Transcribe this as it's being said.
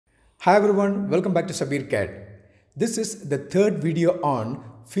Hi everyone, welcome back to BricsCAD. This is the third video on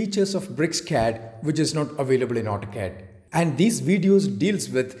features of BricsCAD which is not available in AutoCAD. And these videos deals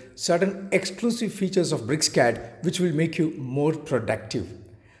with certain exclusive features of BricsCAD which will make you more productive.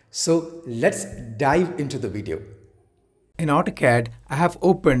 So let's dive into the video. In AutoCAD, I have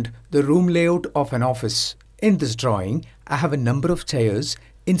opened the room layout of an office. In this drawing, I have a number of chairs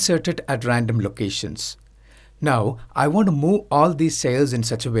inserted at random locations. Now, I want to move all these chairs in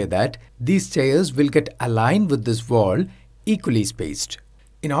such a way that these chairs will get aligned with this wall equally spaced.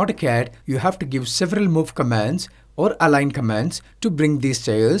 In AutoCAD, you have to give several move commands or align commands to bring these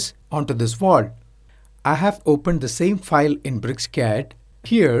chairs onto this wall. I have opened the same file in BricsCAD.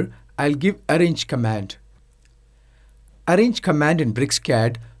 Here, I'll give arrange command. Arrange command in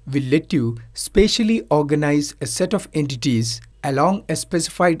BricsCAD will let you spatially organize a set of entities along a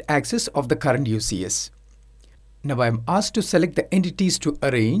specified axis of the current UCS. Now I'm asked to select the entities to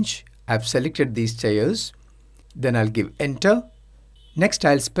arrange. I've selected these chairs. Then I'll give enter. Next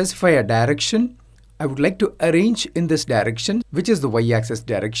I'll specify a direction. I would like to arrange in this direction, which is the y-axis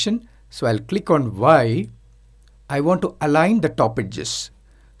direction. So I'll click on Y. I want to align the top edges.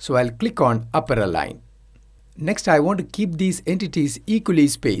 So I'll click on upper align. Next I want to keep these entities equally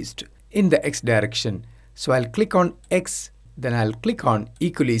spaced in the X direction. So I'll click on X. Then I'll click on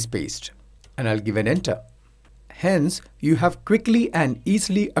equally spaced. And I'll give an enter. Hence, you have quickly and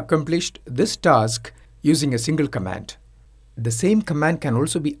easily accomplished this task using a single command. The same command can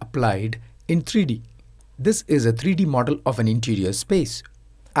also be applied in 3D. This is a 3D model of an interior space.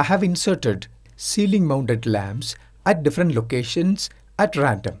 I have inserted ceiling mounted lamps at different locations at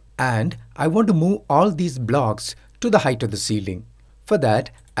random, and I want to move all these blocks to the height of the ceiling. For that,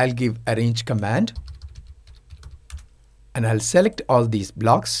 I'll give arrange command and I'll select all these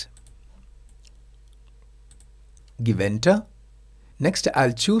blocks. Give enter. Next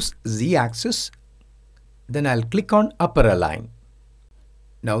I'll choose Z-axis. Then I'll click on upper align.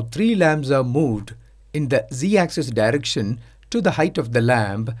 Now 3 lamps are moved in the Z-axis direction to the height of the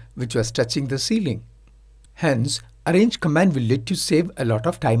lamp which was touching the ceiling. Hence, arrange command will let you save a lot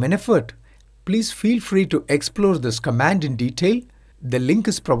of time and effort. Please feel free to explore this command in detail. The link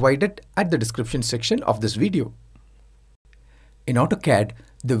is provided at the description section of this video. In AutoCAD,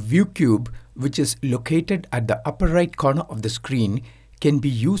 the view cube, which is located at the upper right corner of the screen, can be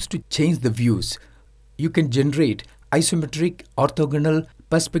used to change the views. You can generate isometric, orthogonal,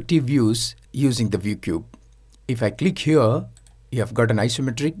 perspective views using the view cube. If I click here, you have got an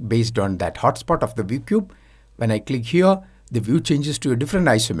isometric based on that hotspot of the view cube. When I click here, the view changes to a different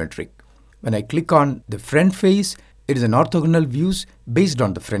isometric. When I click on the front face, it is an orthogonal views based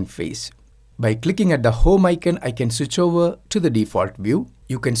on the front face. By clicking at the home icon, I can switch over to the default view.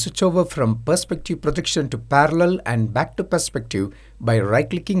 You can switch over from perspective projection to parallel and back to perspective by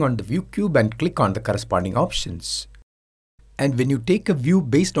right-clicking on the view cube and click on the corresponding options. And when you take a view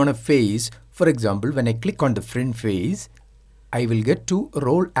based on a face, for example, when I click on the front face, I will get 2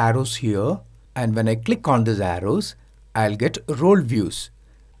 roll arrows here. And when I click on these arrows, I'll get roll views.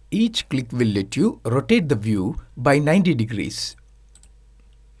 Each click will let you rotate the view by 90 degrees.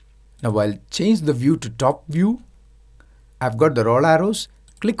 Now I'll change the view to top view. I've got the roll arrows.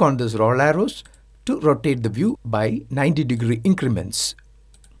 Click on these roll arrows to rotate the view by 90-degree increments.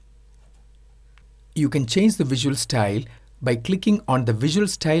 You can change the visual style by clicking on the visual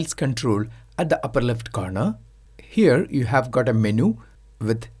styles control at the upper left corner. Here you have got a menu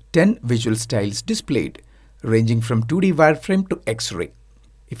with 10 visual styles displayed, ranging from 2D wireframe to X-ray.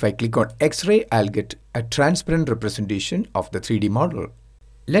 If I click on X-ray, I'll get a transparent representation of the 3D model.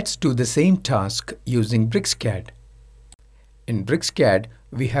 Let's do the same task using BricsCAD. In BricsCAD,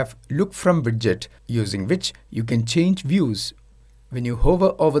 we have look from widget, using which you can change views. When you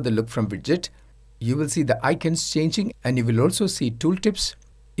hover over the look from widget, you will see the icons changing and you will also see tooltips.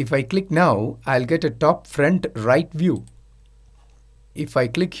 If I click now, I'll get a top front right view. If I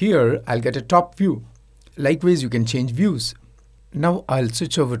click here, I'll get a top view. Likewise, you can change views. Now I'll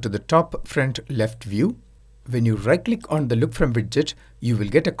switch over to the top front left view. When you right-click on the look from widget, you will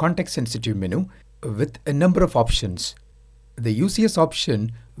get a context-sensitive menu with a number of options. The UCS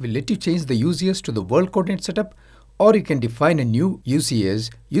option will let you change the UCS to the world coordinate setup, or you can define a new UCS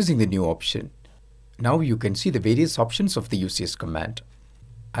using the new option. Now you can see the various options of the UCS command.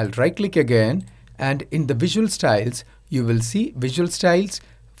 I'll right-click again, and in the visual styles, you will see visual styles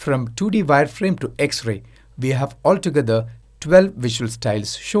from 2D wireframe to X-ray. We have altogether 12 visual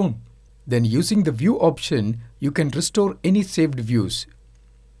styles shown. Then using the view option, you can restore any saved views.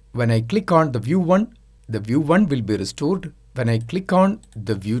 When I click on the view 1 will be restored. When I click on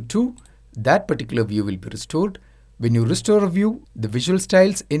the view 2, that particular view will be restored. When you restore a view, the visual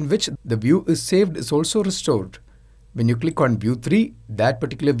styles in which the view is saved is also restored. When you click on view 3, that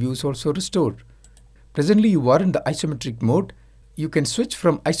particular view is also restored. Presently you are in the isometric mode. You can switch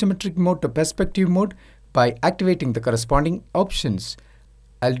from isometric mode to perspective mode by activating the corresponding options.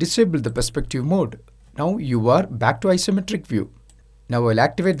 I'll disable the perspective mode. Now you are back to isometric view. Now I'll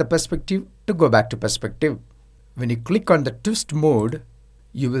activate the perspective to go back to perspective. When you click on the twist mode,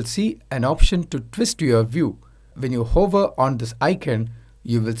 you will see an option to twist your view. When you hover on this icon,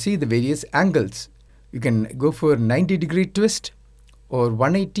 you will see the various angles. You can go for 90-degree twist or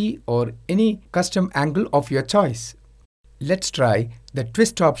 180 or any custom angle of your choice. Let's try the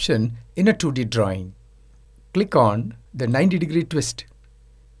twist option in a 2D drawing. Click on the 90-degree twist,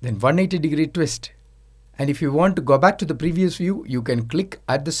 then 180-degree twist. And if you want to go back to the previous view, you can click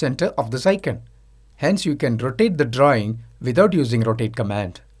at the center of this icon. Hence, you can rotate the drawing without using rotate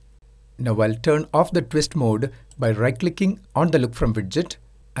command. Now I'll turn off the twist mode by right-clicking on the look from widget,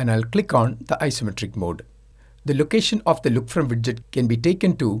 and I'll click on the isometric mode. The location of the look from widget can be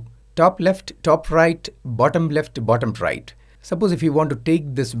taken to top left, top right, bottom left, bottom right. Suppose if you want to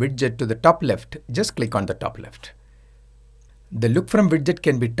take this widget to the top left, just click on the top left. The look from widget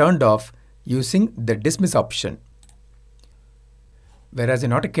can be turned off using the dismiss option. Whereas in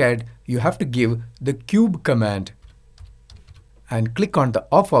AutoCAD, you have to give the cube command and click on the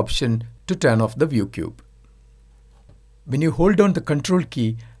off option to turn off the view cube. When you hold down the control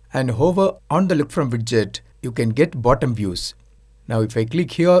key and hover on the look from widget, you can get bottom views. Now if I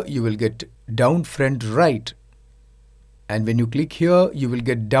click here, you will get down front right. And when you click here, you will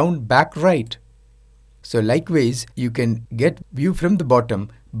get down back right. So likewise, you can get view from the bottom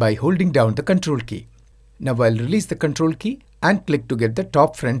by holding down the control key. Now I'll release the control key and click to get the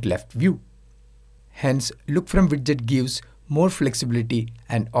top front left view. Hence, look from widget gives more flexibility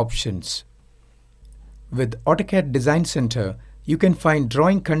and options. With AutoCAD Design Center, you can find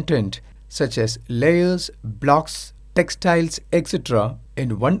drawing content such as layers, blocks, textiles, etc.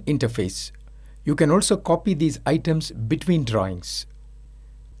 in one interface. You can also copy these items between drawings.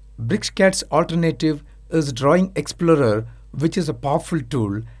 BricsCAD's alternative is Drawing Explorer, which is a powerful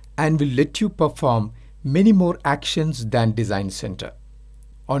tool and will let you perform many more actions than Design Center.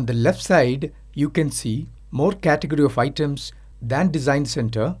 On the left side, you can see more category of items than Design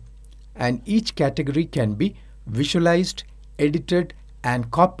Center, and each category can be visualized, edited,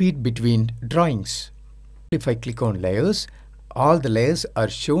 and copied between drawings. If I click on layers, all the layers are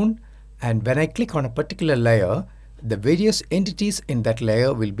shown, and when I click on a particular layer, the various entities in that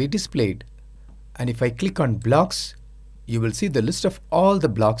layer will be displayed. And if I click on blocks, you will see the list of all the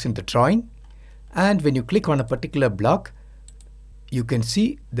blocks in the drawing. And when you click on a particular block, you can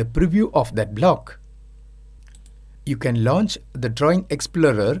see the preview of that block. You can launch the Drawing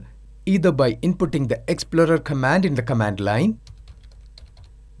Explorer either by inputting the Explorer command in the command line,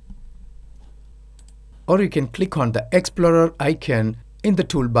 or you can click on the Explorer icon in the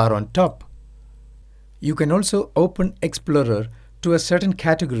toolbar on top. You can also open Explorer to a certain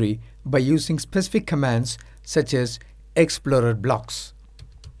category by using specific commands such as Explorer blocks.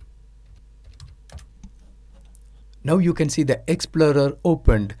 Now you can see the Explorer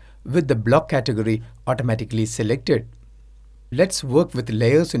opened with the block category automatically selected. Let's work with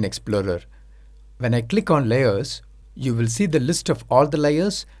layers in Explorer. When I click on layers, you will see the list of all the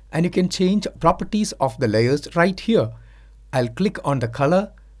layers, and you can change properties of the layers right here. I'll click on the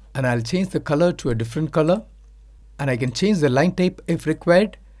color and I'll change the color to a different color, and I can change the line type if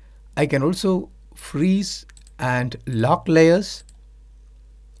required. I can also freeze and lock layers.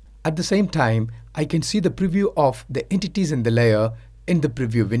 At the same time, I can see the preview of the entities in the layer in the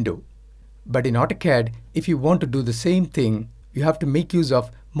preview window. But in AutoCAD, if you want to do the same thing, you have to make use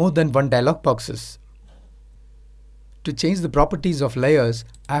of more than one dialog boxes. To change the properties of layers,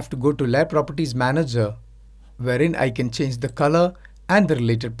 I have to go to Layer Properties Manager, wherein I can change the color and the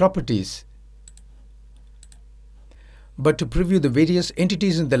related properties. But to preview the various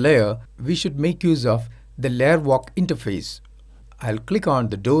entities in the layer, we should make use of the Layer Walk interface. I'll click on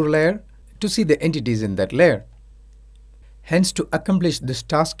the door layer to see the entities in that layer. Hence, to accomplish this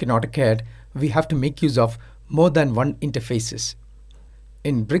task in AutoCAD, we have to make use of more than one interfaces.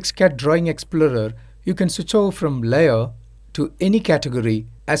 In BricsCAD Drawing Explorer, you can switch over from layer to any category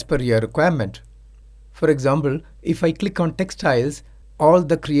as per your requirement. For example, if I click on textiles, all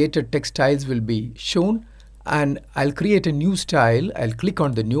the created textiles will be shown, and I'll create a new style. I'll click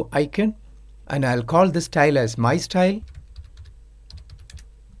on the new icon and I'll call this style as my style.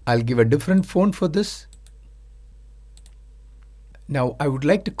 I'll give a different font for this. Now I would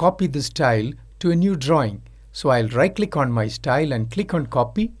like to copy this style to a new drawing. So I'll right click on my style and click on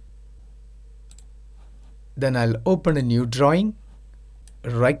copy. Then I'll open a new drawing,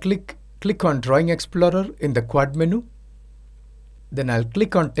 right-click, click on Drawing Explorer in the quad menu. Then I'll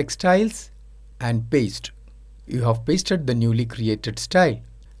click on Textiles and paste. You have pasted the newly created style.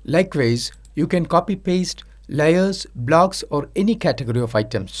 Likewise, you can copy-paste layers, blocks, or any category of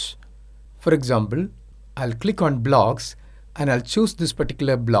items. For example, I'll click on blocks and I'll choose this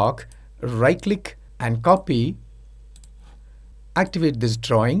particular block, right-click and copy, activate this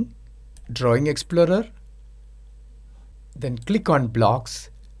drawing, Drawing Explorer, then click on blocks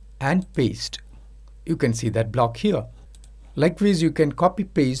and paste. You can see that block here. Likewise, you can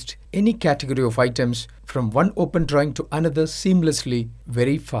copy-paste any category of items from one open drawing to another seamlessly,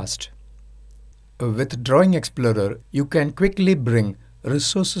 very fast. With Drawing Explorer, you can quickly bring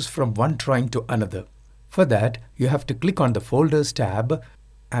resources from one drawing to another. For that, you have to click on the Folders tab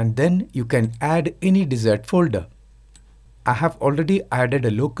and then you can add any desired folder. I have already added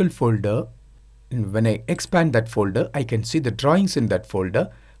a local folder, and when I expand that folder, I can see the drawings in that folder.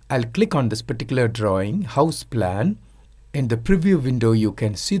 I'll click on this particular drawing, House Plan. In the preview window, you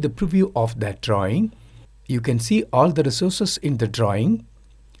can see the preview of that drawing. You can see all the resources in the drawing.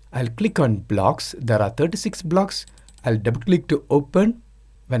 I'll click on blocks. There are 36 blocks. I'll double click to open.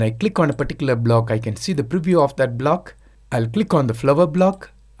 When I click on a particular block, I can see the preview of that block. I'll click on the flower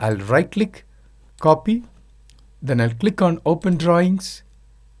block. I'll right click, copy. Then I'll click on Open Drawings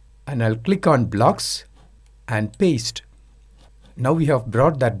and I'll click on Blocks and paste. Now we have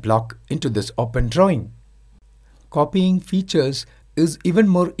brought that block into this open drawing. Copying features is even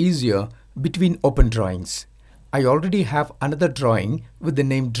more easier between open drawings. I already have another drawing with the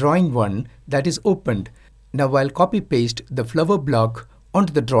name Drawing 1 that is opened. Now I'll copy paste the flower block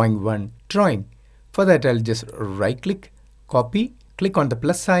onto the Drawing 1 drawing. For that, I'll just right click, copy, click on the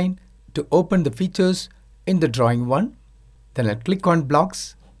plus sign to open the features in the Drawing 1. Then I'll click on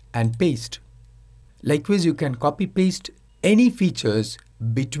blocks and paste. Likewise, you can copy paste any features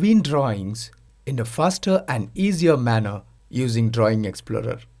between drawings in a faster and easier manner using Drawing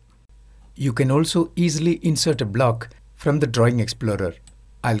Explorer. You can also easily insert a block from the Drawing Explorer.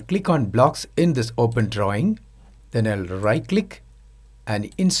 I'll click on blocks in this open drawing. Then I'll right click and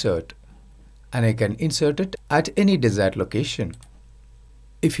insert. And I can insert it at any desired location.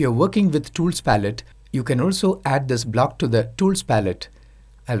 If you're working with Tools palette, you can also add this block to the Tools palette.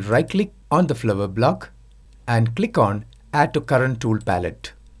 I'll right click on the flower block and click on Add to Current Tool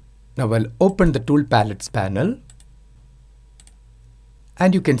Palette. Now I'll open the Tool Palettes panel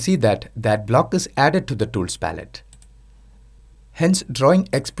and you can see that that block is added to the Tools palette. Hence, Drawing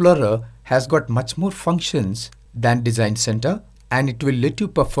Explorer has got much more functions than Design Center and it will let you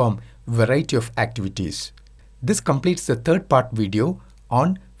perform a variety of activities. This completes the third part video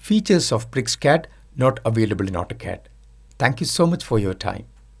on features of BricsCAD not available in AutoCAD. Thank you so much for your time.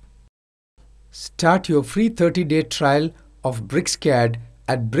 Start your free 30-day trial of BricsCAD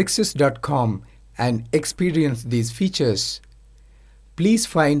at bricsys.com and experience these features. Please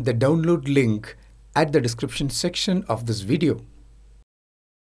find the download link at the description section of this video.